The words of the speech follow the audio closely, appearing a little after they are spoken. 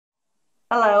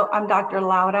Hello, I'm Dr.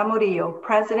 Laura Murillo,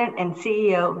 President and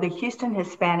CEO of the Houston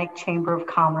Hispanic Chamber of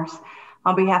Commerce.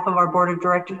 On behalf of our Board of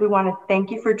Directors, we want to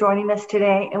thank you for joining us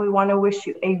today, and we want to wish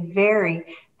you a very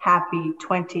happy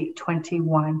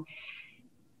 2021.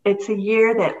 It's a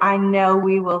year that I know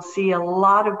we will see a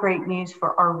lot of great news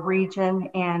for our region,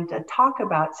 and to talk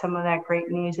about some of that great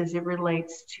news as it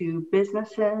relates to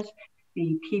businesses,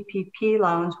 the PPP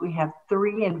loans. We have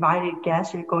 3 invited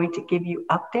guests who are going to give you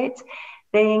updates.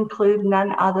 They include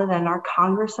none other than our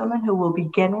Congresswoman, who we'll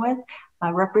begin with,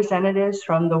 representatives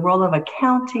from the world of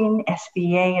accounting,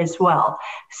 SBA as well.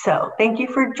 So thank you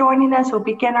for joining us. We'll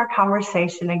begin our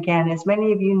conversation again. As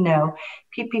many of you know,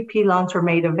 PPP loans were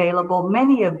made available.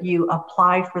 Many of you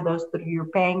applied for those through your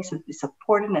banks with the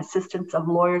support and assistance of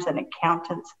lawyers and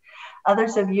accountants.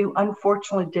 Others of you,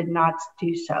 unfortunately, did not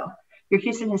do so. Your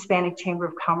Houston Hispanic Chamber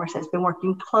of Commerce has been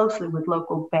working closely with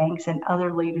local banks and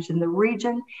other leaders in the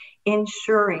region,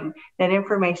 ensuring that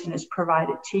information is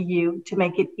provided to you to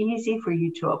make it easy for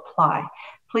you to apply.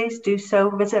 Please do so.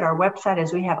 Visit our website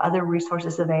as we have other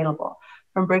resources available.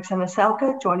 From Briggs and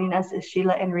Veselka, joining us is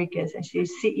Sheila Enriquez, and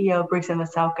she's CEO of Briggs and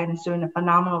Veselka and is doing a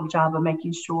phenomenal job of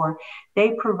making sure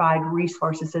they provide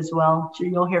resources as well.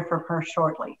 You'll hear from her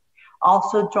shortly.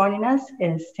 Also joining us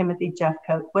is Timothy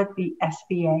Jeffcoat with the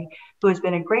SBA, who has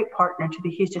been a great partner to the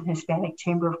Houston Hispanic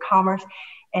Chamber of Commerce,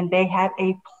 and they have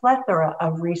a plethora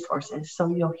of resources, so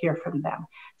you'll hear from them.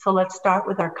 So let's start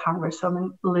with our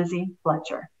Congresswoman, Lizzie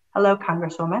Fletcher. Hello,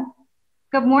 Congresswoman.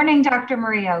 Good morning, Dr.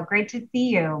 Murillo. Great to see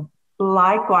you.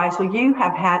 Likewise. Well, you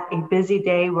have had a busy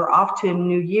day. We're off to a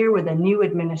new year with a new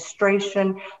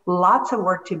administration, lots of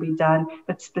work to be done,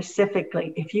 but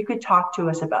specifically, if you could talk to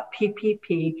us about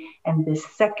PPP and this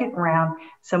second round,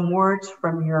 some words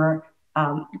from your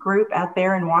group out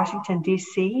there in Washington,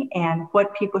 D.C., and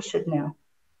what people should know.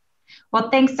 Well,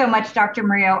 thanks so much, Dr.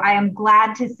 Murillo. I am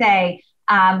glad to say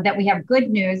that we have good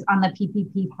news on the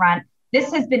PPP front.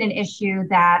 This has been an issue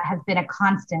that has been a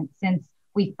constant since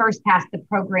we first passed the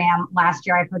program last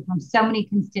year. I've heard from so many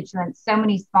constituents, so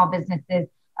many small businesses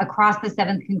across the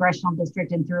 7th Congressional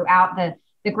District and throughout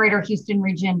the greater Houston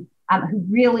region who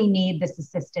really need this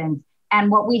assistance.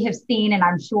 And what we have seen, and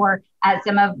I'm sure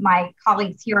some of my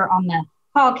colleagues here on the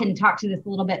call can talk to this a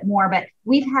little bit more, but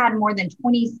we've had more than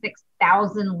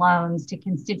 26,000 loans to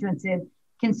constituents in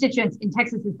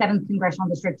Texas's 7th Congressional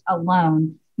District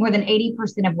alone, more than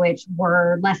 80% of which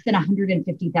were less than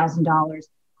 $150,000.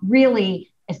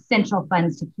 Really essential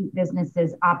funds to keep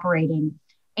businesses operating.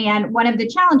 And one of the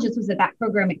challenges was that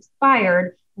program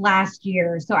expired last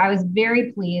year. So I was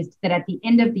very pleased that at the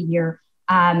end of the year,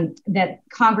 that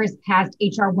Congress passed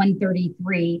HR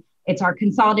 133. It's our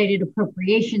consolidated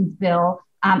appropriations bill,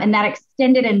 and that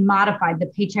extended and modified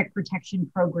the Paycheck Protection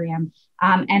Program.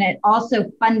 And it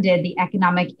also funded the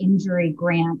economic injury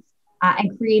grants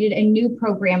and created a new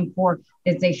program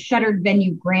it's a shuttered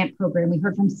venue grant program. We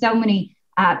heard from so many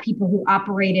people who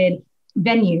operated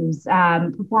venues,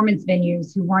 performance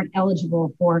venues who weren't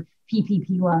eligible for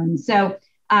PPP loans. So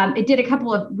it did a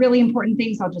couple of really important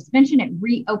things. I'll just mention it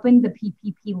reopened the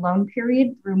PPP loan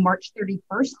period through March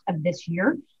 31st of this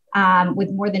year with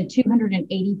more than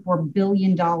 $284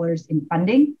 billion in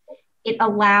funding. It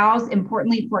allows,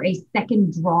 importantly, for a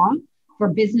second draw for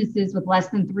businesses with less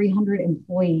than 300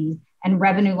 employees and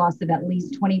revenue loss of at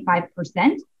least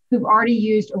 25%. Who've already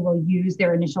used or will use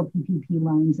their initial PPP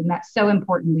loans. And that's so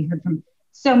important. We heard from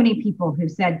so many people who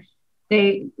said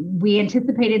we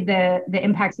anticipated the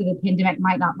impacts of the pandemic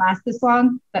might not last this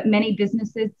long, but many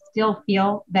businesses still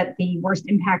feel that the worst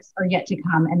impacts are yet to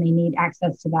come and they need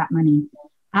access to that money.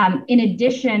 In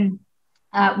addition,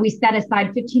 we set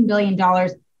aside $15 billion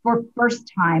for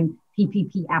first-time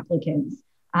PPP applicants.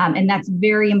 And that's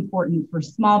very important for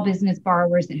small business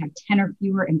borrowers that have 10 or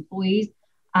fewer employees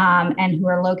and who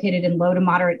are located in low to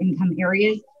moderate income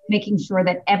areas, making sure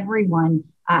that everyone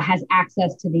has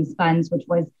access to these funds, which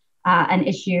was an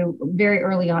issue very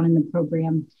early on in the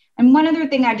program. And one other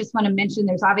thing I just want to mention,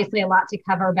 there's obviously a lot to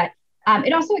cover, but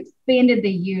it also expanded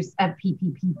the use of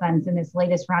PPP funds in this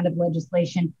latest round of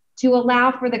legislation to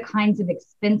allow for the kinds of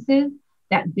expenses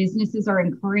that businesses are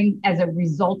incurring as a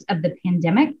result of the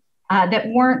pandemic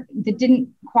that didn't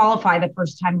qualify the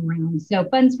first time around. So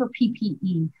funds for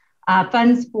PPE,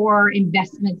 funds for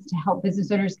investments to help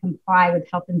business owners comply with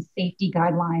health and safety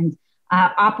guidelines,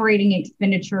 operating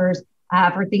expenditures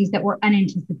for things that were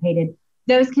unanticipated.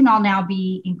 Those can all now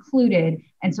be included.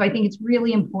 And so I think it's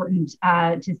really important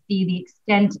to see the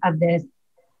extent of this.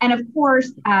 And of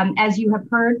course, as you have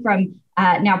heard from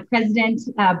now President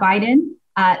Biden,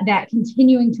 that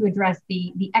continuing to address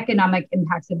the economic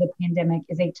impacts of the pandemic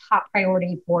is a top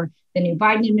priority for the new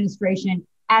Biden administration,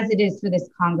 as it is for this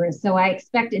Congress. So I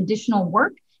expect additional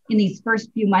work in these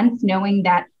first few months, knowing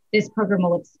that this program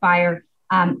will expire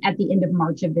at the end of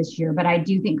March of this year. But I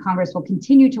do think Congress will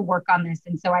continue to work on this.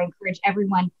 And so I encourage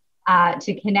everyone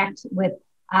to connect with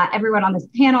everyone on this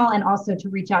panel, and also to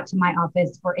reach out to my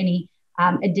office for any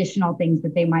additional things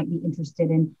that they might be interested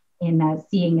in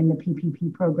seeing in the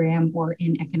PPP program or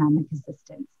in economic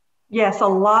assistance. Yes, a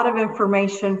lot of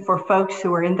information for folks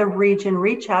who are in the region.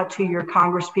 Reach out to your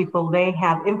congresspeople. They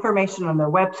have information on their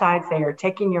websites. They are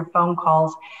taking your phone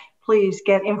calls. Please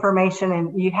get information,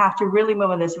 and you have to really move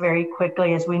on this very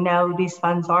quickly. As we know, these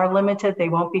funds are limited. They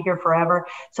won't be here forever,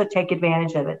 so take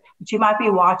advantage of it. But you might be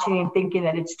watching and thinking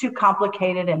that it's too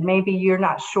complicated and maybe you're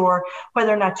not sure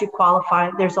whether or not you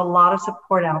qualify. There's a lot of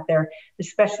support out there,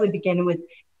 especially beginning with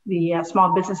the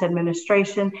Small Business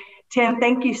Administration. Tim,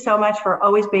 thank you so much for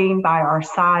always being by our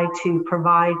side to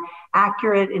provide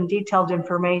accurate and detailed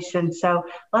information. So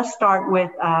let's start with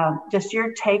just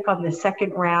your take on the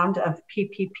second round of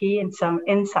PPP and some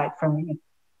insight from you.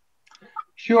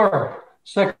 Sure.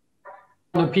 Second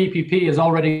round of PPP is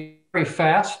already very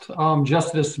fast.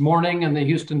 Just this morning in the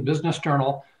Houston Business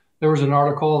Journal, there was an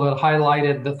article that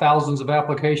highlighted the thousands of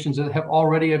applications that have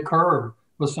already occurred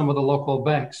with some of the local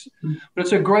banks. But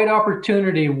it's a great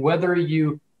opportunity, whether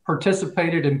you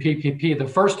participated in PPP the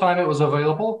first time it was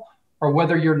available, or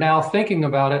whether you're now thinking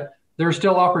about it, there's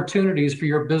still opportunities for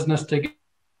your business to get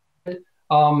it.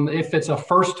 If it's a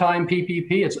first time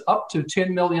PPP, it's up to $10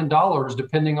 million,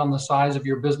 depending on the size of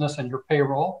your business and your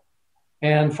payroll.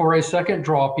 And for a second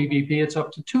draw PPP, it's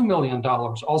up to $2 million,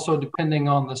 also depending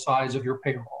on the size of your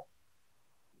payroll.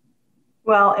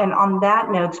 Well, and on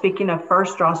that note, speaking of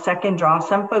first draw, second draw,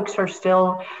 some folks are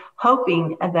still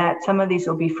hoping that some of these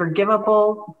will be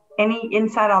forgivable. Any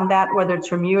insight on that, whether it's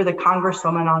from you or the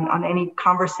Congresswoman, on any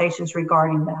conversations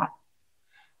regarding that?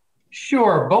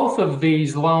 Sure. Both of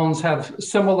these loans have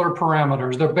similar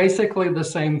parameters. They're basically the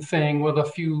same thing with a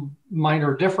few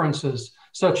minor differences,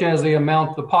 such as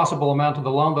the possible amount of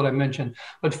the loan that I mentioned.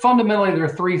 But fundamentally, there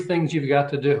are three things you've got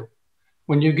to do.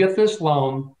 When you get this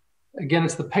loan, again,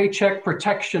 it's the Paycheck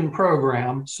Protection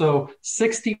Program. So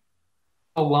 60% of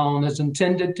the loan is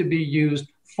intended to be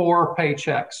used for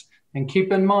paychecks. And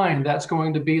keep in mind, that's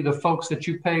going to be the folks that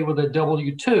you pay with a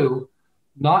W-2,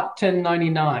 not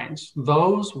 1099s.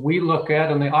 Those we look at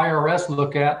and the IRS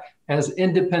look at as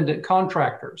independent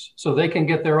contractors, so they can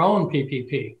get their own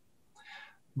PPP.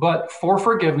 But for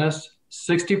forgiveness,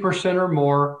 60% or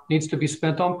more needs to be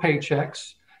spent on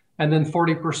paychecks, and then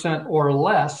 40% or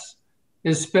less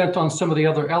is spent on some of the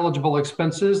other eligible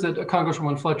expenses that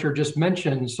Congresswoman Fletcher just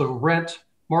mentioned. So rent,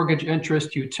 mortgage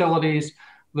interest, utilities.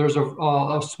 There's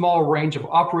a small range of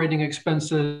operating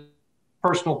expenses,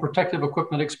 personal protective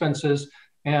equipment expenses.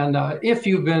 And if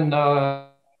you've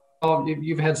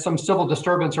you've had some civil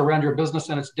disturbance around your business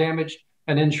and it's damaged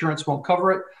and insurance won't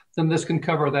cover it, then this can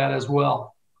cover that as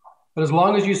well. But as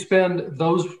long as you spend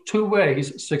those two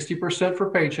ways, 60%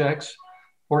 for paychecks,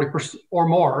 40% or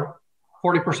more,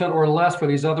 40% or less for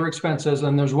these other expenses.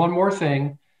 And there's one more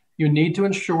thing, you need to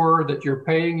ensure that you're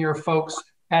paying your folks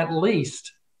at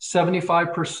least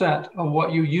 75% of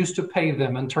what you used to pay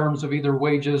them in terms of either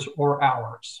wages or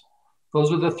hours.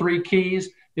 Those are the three keys.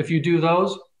 If you do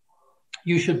those,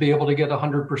 you should be able to get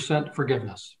 100%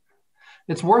 forgiveness.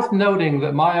 It's worth noting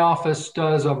that my office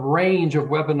does a range of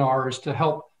webinars to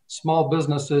help small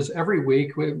businesses every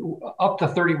week, up to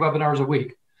 30 webinars a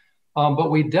week.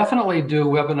 But we definitely do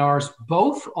webinars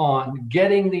both on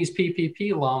getting these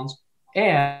PPP loans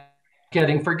and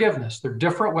getting forgiveness. They're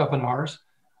different webinars.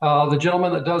 The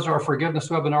gentleman that does our forgiveness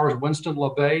webinars, Winston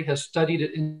LeBay, has studied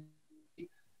it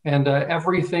and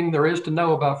everything there is to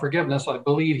know about forgiveness, I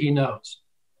believe he knows.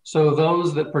 So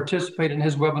those that participate in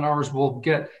his webinars will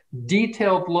get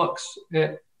detailed looks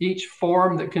at each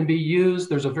form that can be used.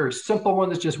 There's a very simple one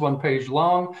that's just one page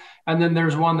long. And then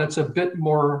there's one that's a bit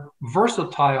more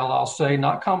versatile, I'll say,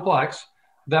 not complex,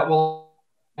 that will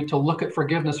to look at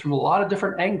forgiveness from a lot of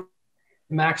different angles,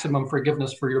 maximum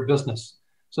forgiveness for your business.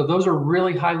 So those are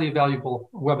really highly valuable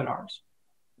webinars.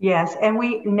 Yes, and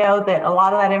we know that a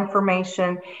lot of that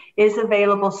information is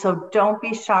available, so don't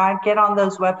be shy. Get on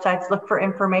those websites, look for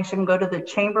information, go to the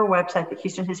Chamber website, the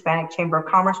Houston Hispanic Chamber of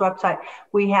Commerce website.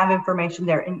 We have information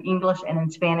there in English and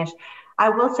in Spanish. I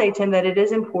will say, Tim, that it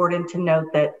is important to note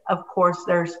that, of course,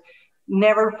 there's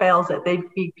never fails that there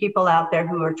be people out there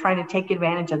who are trying to take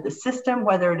advantage of the system,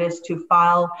 whether it is to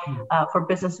file for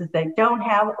businesses they don't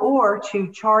have or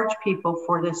to charge people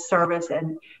for this service.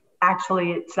 And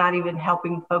actually, it's not even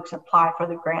helping folks apply for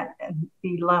the grant and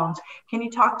the loans. Can you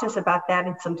talk to us about that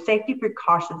and some safety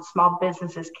precautions small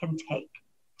businesses can take?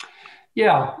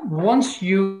 Yeah, once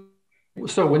you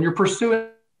So when you're pursuing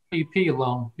a PPP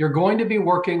loan, you're going to be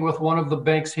working with one of the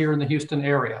banks here in the Houston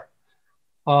area.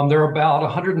 There are about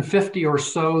 150 or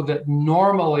so that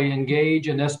normally engage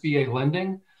in SBA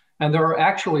lending, and there are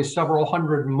actually several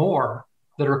hundred more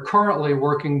that are currently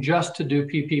working just to do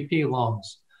PPP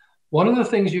loans. One of the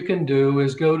things you can do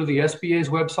is go to the SBA's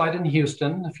website in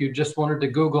Houston. If you just wanted to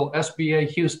Google SBA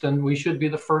Houston, we should be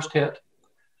the first hit.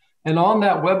 And on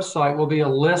that website will be a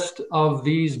list of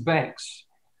these banks.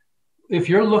 If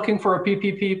you're looking for a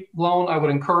PPP loan, I would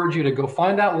encourage you to go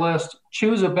find that list,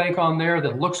 choose a bank on there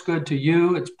that looks good to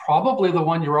you. It's probably the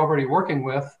one you're already working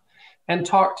with, and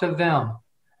talk to them.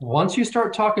 Once you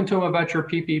start talking to them about your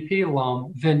PPP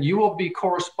loan, then you will be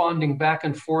corresponding back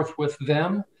and forth with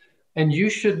them, and you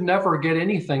should never get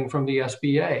anything from the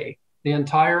SBA. The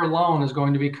entire loan is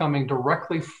going to be coming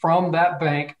directly from that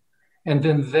bank, and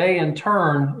then they in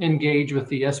turn engage with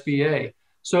the SBA.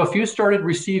 So if you started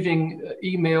receiving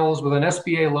emails with an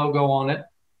SBA logo on it,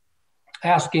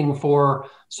 asking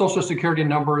for social security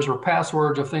numbers or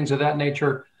passwords or things of that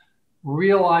nature,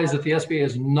 realize that the SBA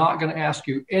is not going to ask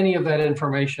you any of that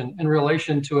information in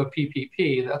relation to a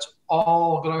PPP. That's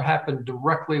all going to happen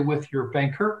directly with your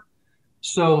banker.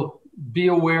 So be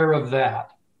aware of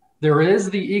that. There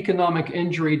is the economic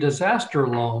injury disaster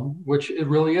loan, which it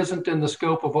really isn't in the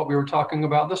scope of what we were talking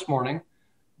about this morning.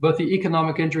 But the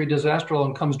economic injury disaster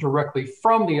loan comes directly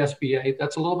from the SBA.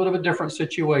 That's a little bit of a different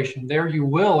situation. There you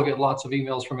will get lots of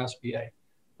emails from SBA.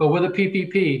 But with a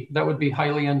PPP, that would be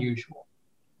highly unusual.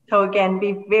 So again,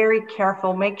 be very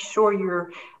careful. Make sure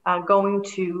you're going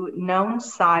to known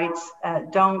sites.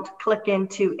 Don't click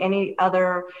into any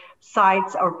other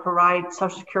sites or provide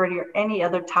Social Security or any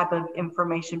other type of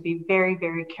information. Be very,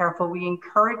 very careful. We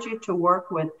encourage you to work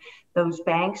with those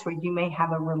banks where you may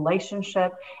have a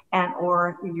relationship and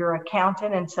or your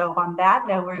accountant. And so on that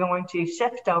note, we're going to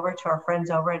shift over to our friends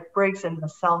over at Briggs and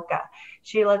Veselka.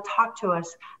 Sheila, talk to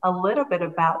us a little bit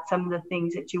about some of the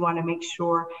things that you want to make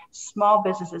sure small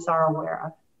businesses are aware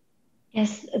of.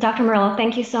 Yes, Dr. Murillo,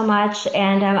 thank you so much.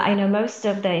 And I know most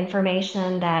of the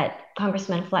information that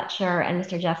Congressman Fletcher and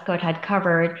Mr. Jeffcoat had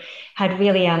covered had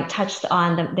really touched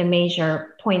on the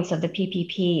major points of the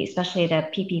PPP, especially the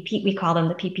PPP, we call them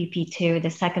the PPP2, the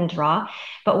second draw.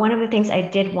 But one of the things I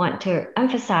did want to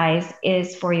emphasize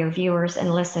is for your viewers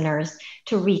and listeners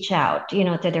to reach out, to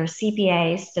their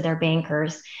CPAs, to their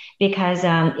bankers, because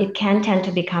it can tend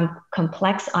to become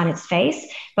complex on its face,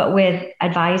 but with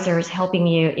advisors helping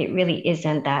you, it really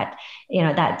isn't that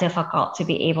difficult to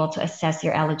be able to assess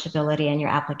your eligibility and your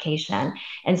application.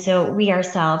 And so we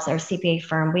ourselves, our CPA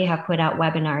firm, we have put out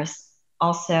webinars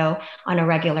also on a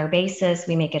regular basis.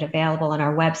 We make it available on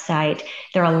our website.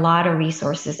 There are a lot of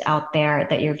resources out there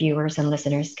that your viewers and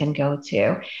listeners can go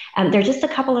to. There are just a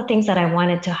couple of things that I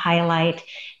wanted to highlight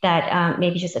that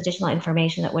maybe just additional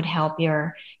information that would help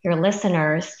your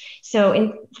listeners.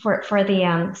 So for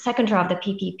the second draw of the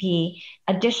PPP,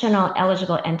 additional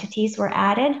eligible entities were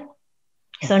added.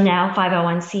 So now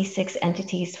 501c6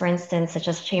 entities, for instance, such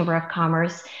as Chamber of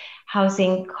Commerce,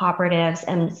 housing cooperatives,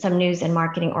 and some news and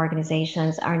marketing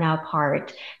organizations are now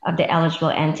part of the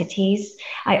eligible entities.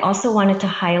 I also wanted to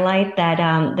highlight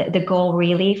that the goal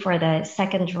really for the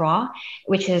second draw,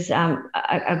 which is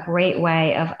a great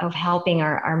way of helping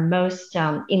our most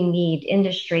in need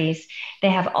industries,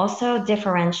 they have also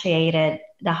differentiated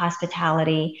the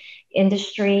hospitality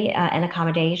industry and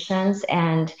accommodations.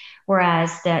 And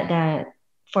whereas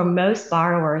for most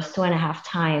borrowers, 2.5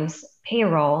 times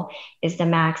payroll is the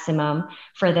maximum.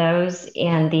 For those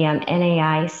in the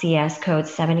NAICS code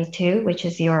 72, which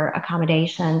is your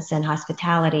accommodations and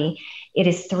hospitality, it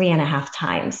is 3.5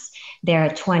 times their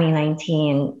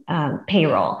 2019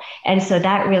 payroll. And so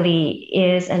that really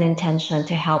is an intention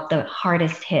to help the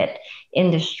hardest hit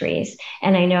industries.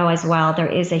 And I know as well,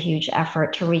 there is a huge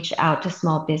effort to reach out to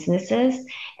small businesses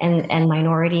and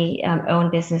minority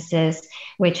owned businesses,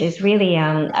 which is really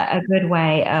a good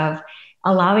way of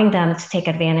allowing them to take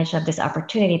advantage of this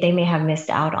opportunity they may have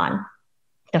missed out on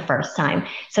the first time.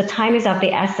 So time is of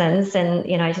the essence. And,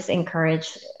 I just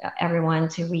encourage everyone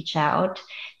to reach out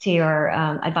to your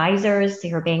advisors, to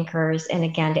your bankers. And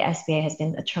again, the SBA has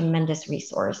been a tremendous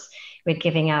resource with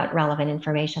giving out relevant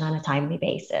information on a timely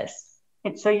basis.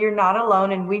 And so you're not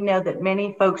alone. And we know that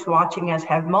many folks watching us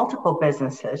have multiple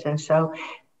businesses. And so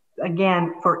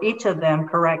again, for each of them,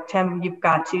 correct, Tim, you've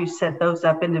got to set those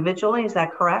up individually. Is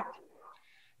that correct?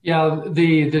 Yeah,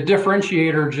 the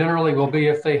differentiator generally will be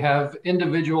if they have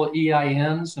individual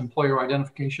EINs, employer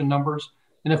identification numbers.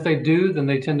 And if they do, then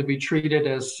they tend to be treated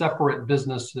as separate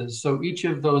businesses. So each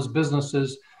of those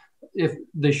businesses, if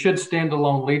they should stand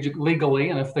alone legally,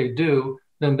 and if they do,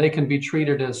 then they can be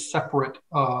treated as separate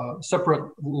borrowers.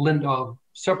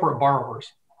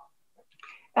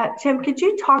 Tim, could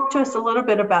you talk to us a little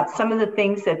bit about some of the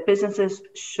things that businesses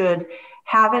should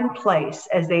have in place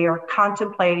as they are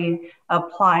contemplating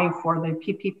applying for the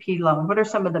PPP loan? What are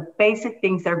some of the basic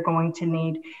things they're going to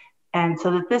need? And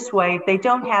so that this way, if they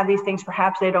don't have these things,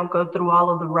 perhaps they don't go through all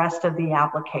of the rest of the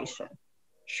application.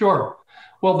 Sure.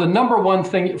 Well, the number one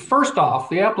thing, first off,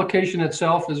 the application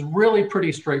itself is really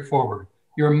pretty straightforward.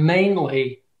 You're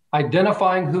mainly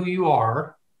identifying who you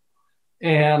are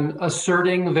and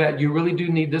asserting that you really do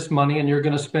need this money and you're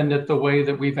going to spend it the way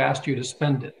that we've asked you to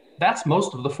spend it. That's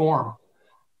most of the form.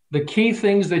 The key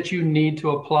things that you need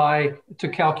to apply to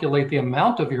calculate the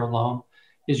amount of your loan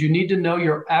is you need to know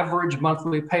your average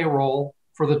monthly payroll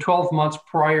for the 12 months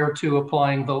prior to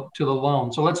applying to the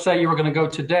loan. So let's say you were going to go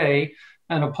today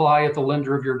and apply at the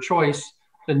lender of your choice,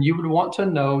 then you would want to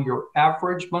know your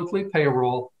average monthly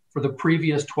payroll for the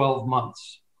previous 12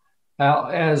 months.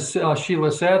 As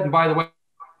Sheila said, and by the way, it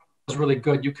was really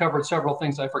good. You covered several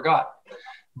things I forgot.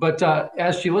 But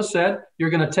as Sheila said, you're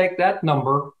going to take that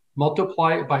number,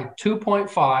 multiply it by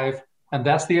 2.5, and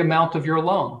that's the amount of your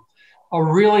loan. A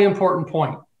really important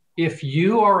point, if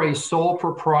you are a sole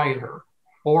proprietor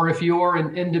or if you are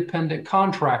an independent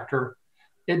contractor,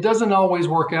 it doesn't always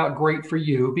work out great for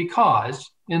you because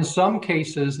in some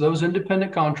cases, those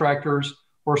independent contractors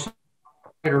or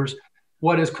providers,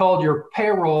 what is called your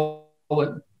payroll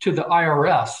to the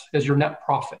IRS is your net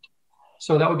profit.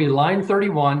 So that would be line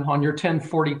 31 on your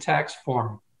 1040 tax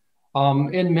form.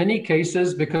 In many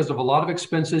cases, because of a lot of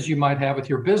expenses you might have with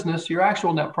your business, your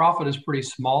actual net profit is pretty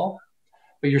small,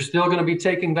 but you're still going to be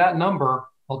taking that number,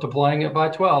 multiplying it by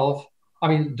 12,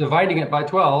 dividing it by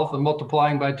 12 and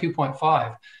multiplying by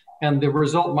 2.5. And the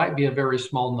result might be a very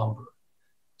small number.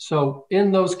 So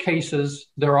in those cases,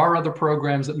 there are other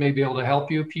programs that may be able to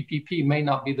help you. PPP may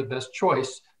not be the best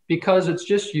choice because it's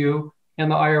just you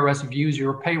and the IRS views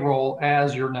your payroll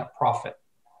as your net profit.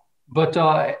 But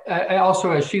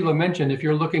also, as Sheila mentioned, if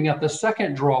you're looking at the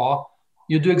second draw,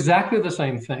 you do exactly the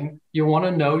same thing. You want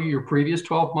to know your previous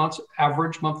 12 months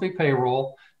average monthly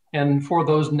payroll. And for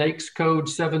those NAICS code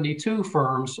 72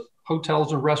 firms,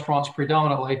 hotels and restaurants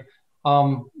predominantly,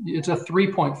 it's a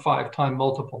 3.5 time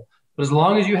multiple. But as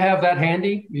long as you have that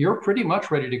handy, you're pretty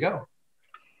much ready to go.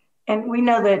 And we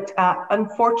know that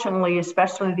unfortunately,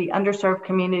 especially the underserved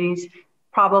communities,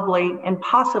 probably and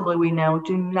possibly we know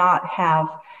do not have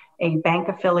a bank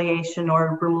affiliation or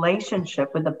a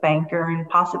relationship with a banker and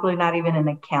possibly not even an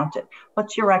accountant.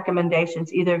 What's your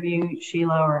recommendations, either of you,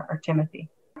 Sheila or Timothy?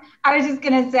 I was just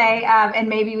going to say, and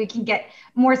maybe we can get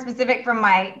more specific from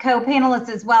my co-panelists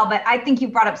as well, but I think you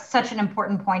brought up such an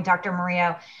important point, Dr.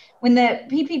 Murillo. When the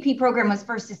PPP program was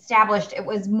first established, it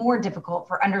was more difficult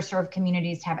for underserved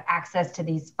communities to have access to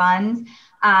these funds.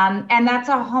 And that's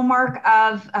a hallmark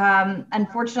of,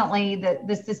 unfortunately,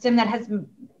 the system that has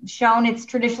shown it's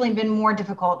traditionally been more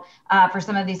difficult for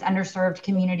some of these underserved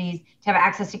communities to have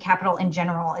access to capital in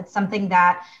general. It's something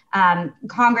that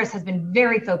Congress has been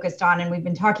very focused on, and we've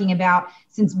been talking about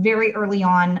since very early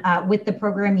on with the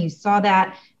program. You saw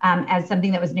that as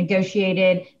something that was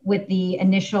negotiated with the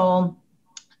initial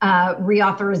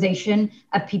reauthorization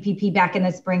of PPP back in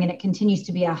the spring, and it continues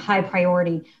to be a high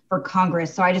priority for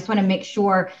Congress. So I just want to make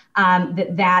sure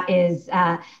that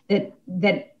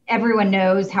everyone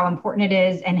knows how important it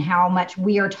is and how much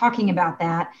we are talking about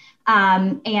that.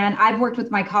 And I've worked with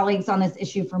my colleagues on this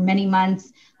issue for many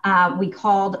months. We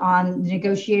called on the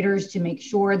negotiators to make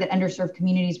sure that underserved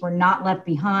communities were not left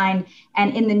behind.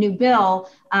 And in the new bill,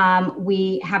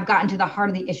 we have gotten to the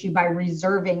heart of the issue by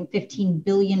reserving $15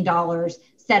 billion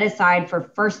set aside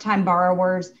for first-time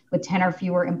borrowers with 10 or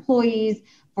fewer employees,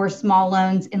 for small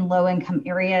loans in low-income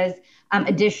areas.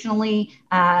 Additionally,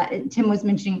 Tim was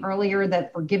mentioning earlier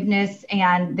that forgiveness,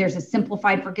 and there's a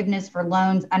simplified forgiveness for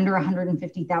loans under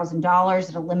 $150,000.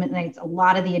 It eliminates a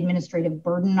lot of the administrative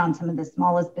burden on some of the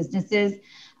smallest businesses.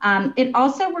 It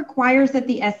also requires that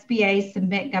the SBA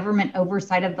submit government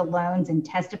oversight of the loans and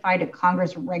testify to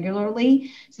Congress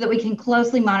regularly so that we can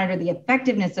closely monitor the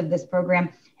effectiveness of this program.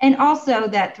 And also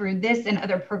that through this and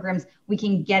other programs, we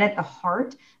can get at the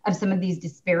heart of some of these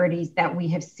disparities that we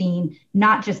have seen,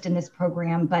 not just in this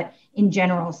program, but in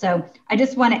general. So I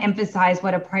just want to emphasize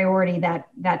what a priority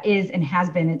that is and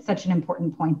has been. It's such an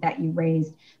important point that you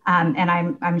raised. And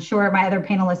I'm sure my other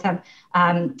panelists have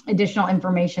additional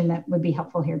information that would be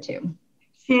helpful here too.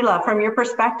 Sheila, from your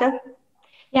perspective?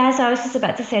 Yeah, so I was just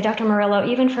about to say, Dr. Murillo,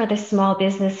 even for the small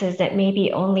businesses that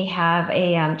maybe only have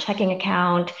a checking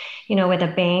account, with a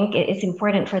bank, it's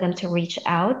important for them to reach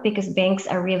out because banks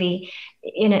are really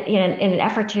in an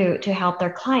effort to help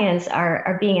their clients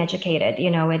are being educated,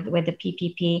 with the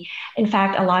PPP. In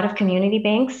fact, a lot of community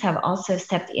banks have also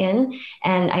stepped in.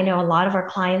 And I know a lot of our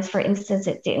clients, for instance,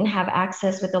 that didn't have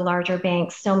access with the larger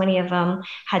banks. So many of them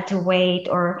had to wait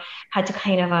or had to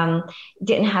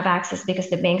didn't have access because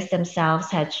the banks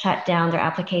themselves had shut down their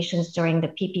applications during the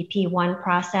PPP-1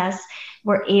 process.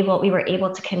 We were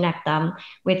able to connect them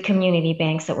with community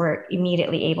banks that were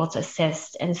immediately able to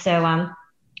assist. And so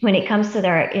when it comes to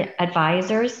their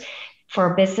advisors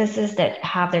for businesses that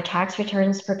have their tax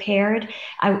returns prepared,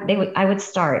 I would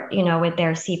start, with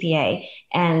their CPA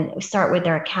and start with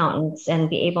their accountants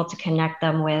and be able to connect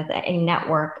them with a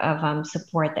network of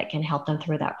support that can help them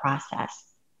through that process.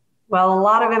 Well, a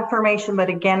lot of information, but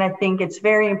again, I think it's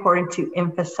very important to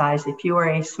emphasize if you are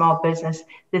a small business,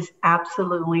 this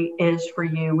absolutely is for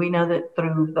you. We know that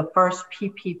through the first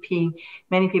PPP,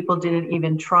 many people didn't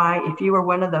even try. If you were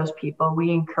one of those people,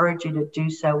 we encourage you to do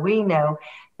so. We know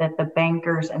that the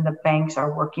bankers and the banks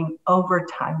are working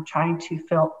overtime trying to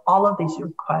fill all of these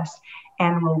requests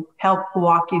and will help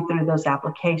walk you through those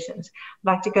applications.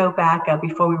 I'd like to go back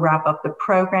before we wrap up the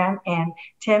program. And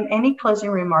Tim, any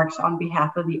closing remarks on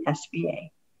behalf of the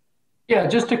SBA? Yeah,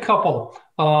 just a couple.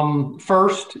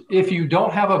 First, if you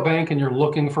don't have a bank and you're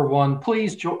looking for one,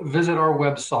 please visit our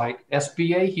website,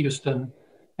 SBA Houston.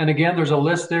 And again, there's a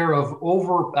list there of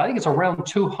I think it's around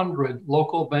 200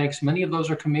 local banks. Many of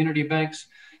those are community banks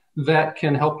that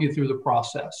can help you through the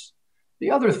process.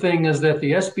 The other thing is that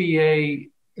the SBA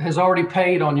has already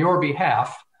paid on your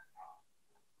behalf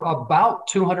about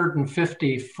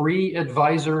 250 free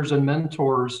advisors and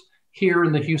mentors here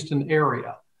in the Houston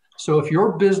area. So if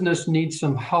your business needs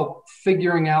some help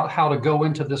figuring out how to go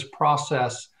into this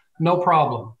process, no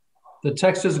problem. The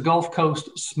Texas Gulf Coast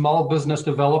Small Business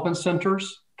Development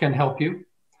Centers can help you.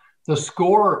 The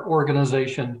SCORE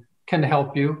organization can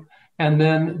help you. And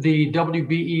then the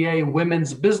WBEA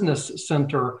Women's Business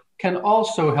Center can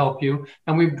also help you.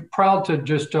 And we're proud to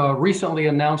just recently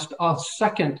announced a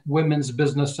second women's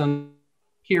business center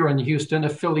here in Houston,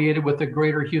 affiliated with the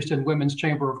Greater Houston Women's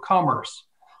Chamber of Commerce.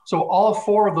 So all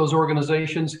four of those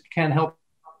organizations can help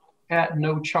at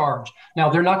no charge. Now,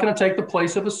 they're not going to take the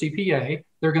place of a CPA.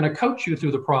 They're going to coach you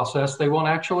through the process. They won't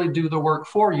actually do the work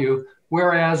for you.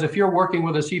 Whereas if you're working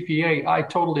with a CPA, I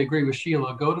totally agree with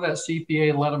Sheila. Go to that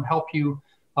CPA and let them help you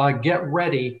get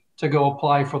ready to go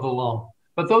apply for the loan.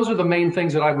 But those are the main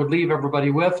things that I would leave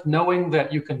everybody with, knowing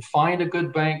that you can find a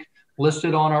good bank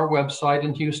listed on our website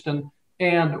in Houston,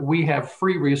 and we have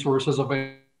free resources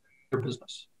available for your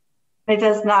business. It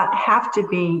does not have to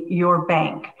be your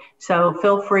bank. So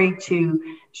feel free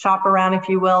to shop around, if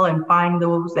you will, and find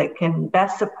those that can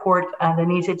best support the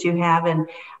needs that you have. And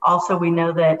also we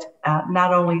know that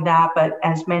not only that, but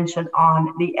as mentioned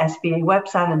on the SBA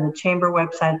website and the Chamber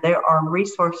website, there are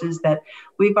resources that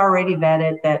we've already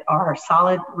vetted that are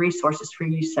solid resources for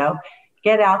you. So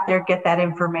get out there, get that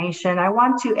information. I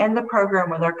want to end the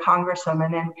program with our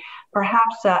Congresswoman and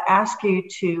perhaps ask you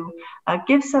to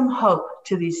give some hope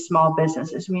to these small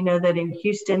businesses. We know that in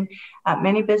Houston,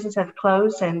 many businesses have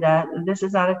closed, and this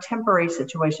is not a temporary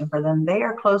situation for them. They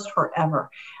are closed forever.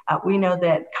 We know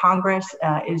that Congress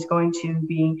is going to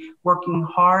be working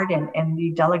hard, and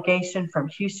the delegation from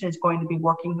Houston is going to be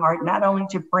working hard, not only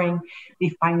to bring the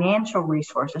financial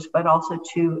resources, but also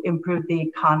to improve the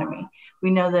economy.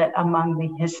 We know that among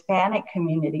the Hispanic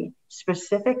community,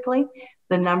 specifically,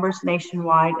 the numbers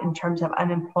nationwide in terms of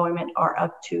unemployment are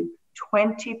up to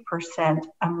 20%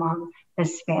 among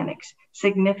Hispanics,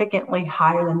 significantly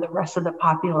higher than the rest of the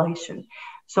population.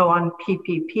 So on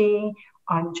PPP,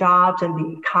 on jobs and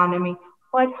the economy,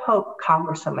 what hope,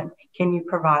 Congresswoman, can you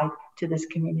provide to this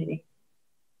community?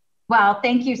 Well,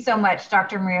 thank you so much,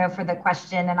 Dr. Murillo, for the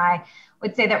question. And I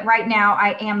would say that right now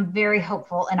I am very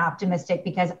hopeful and optimistic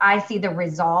because I see the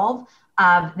resolve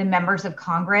of the members of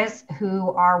Congress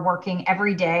who are working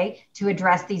every day to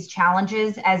address these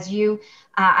challenges. As you,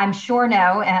 I'm sure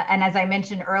know, and as I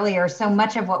mentioned earlier, so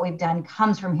much of what we've done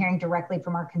comes from hearing directly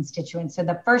from our constituents. So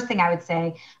the first thing I would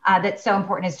say that's so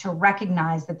important is to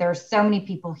recognize that there are so many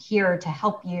people here to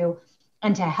help you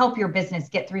and to help your business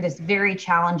get through this very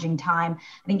challenging time.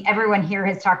 I think everyone here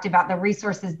has talked about the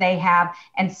resources they have,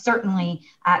 and certainly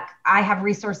I have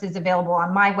resources available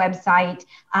on my website,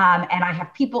 and I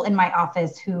have people in my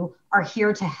office who are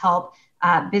here to help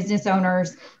business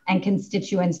owners and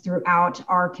constituents throughout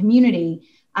our community.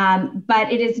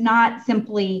 But it is not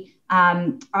simply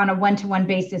on a one-to-one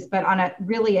basis, but on a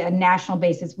really a national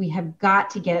basis. We have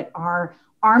got to get our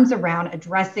arms around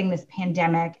addressing this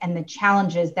pandemic and the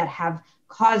challenges that have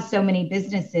caused so many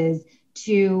businesses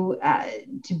to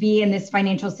be in this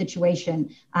financial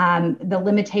situation, the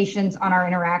limitations on our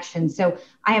interactions. So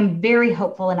I am very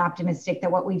hopeful and optimistic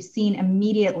that what we've seen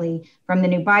immediately from the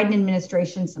new Biden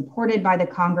administration, supported by the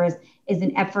Congress, is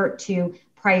an effort to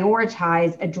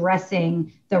prioritize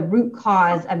addressing the root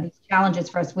cause of these challenges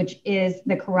for us, which is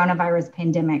the coronavirus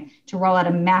pandemic, to roll out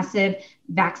a massive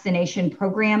vaccination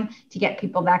program to get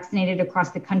people vaccinated across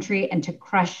the country and to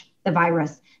crush the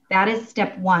virus. That is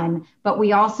step one. But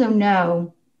we also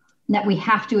know that we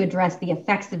have to address the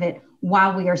effects of it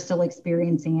while we are still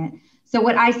experiencing it. So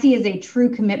what I see is a true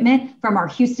commitment from our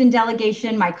Houston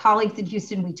delegation, my colleagues in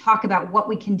Houston. We talk about what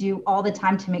we can do all the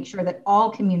time to make sure that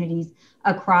all communities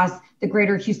across the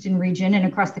greater Houston region and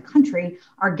across the country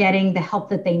are getting the help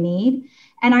that they need.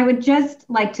 And I would just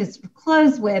like to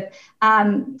close with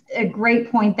a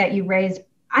great point that you raised.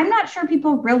 I'm not sure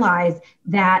people realize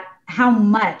that how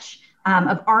much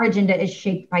of our agenda is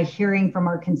shaped by hearing from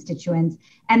our constituents.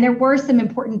 And there were some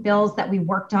important bills that we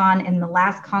worked on in the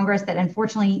last Congress that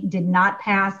unfortunately did not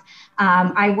pass.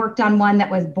 I worked on one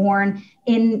that was born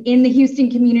in the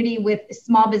Houston community with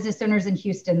small business owners in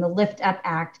Houston, the Lift Up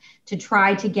Act, to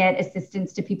try to get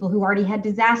assistance to people who already had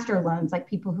disaster loans, like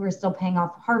people who are still paying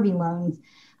off Harvey loans.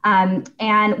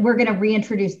 And we're going to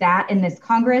reintroduce that in this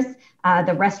Congress.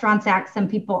 The Restaurants Act, some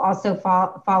people also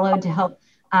followed to help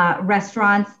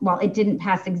restaurants. While it didn't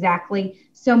pass exactly,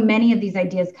 so many of these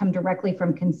ideas come directly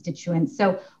from constituents.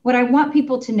 So what I want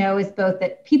people to know is both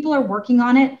that people are working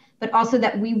on it, but also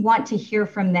that we want to hear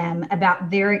from them about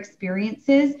their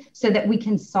experiences so that we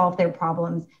can solve their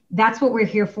problems. That's what we're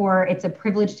here for. It's a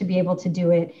privilege to be able to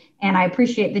do it. And I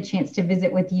appreciate the chance to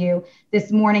visit with you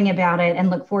this morning about it and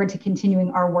look forward to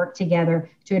continuing our work together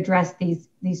to address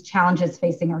these challenges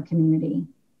facing our community.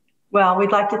 Well,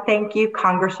 we'd like to thank you,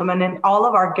 Congresswoman, and all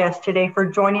of our guests today for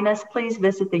joining us. Please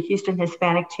visit the Houston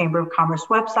Hispanic Chamber of Commerce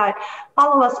website.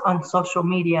 Follow us on social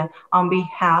media. On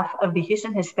behalf of the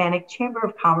Houston Hispanic Chamber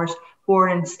of Commerce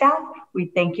Board and staff,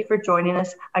 we thank you for joining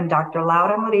us. I'm Dr.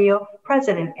 Laura Murillo,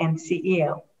 President and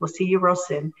CEO. We'll see you real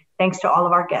soon. Thanks to all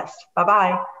of our guests.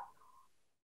 Bye-bye.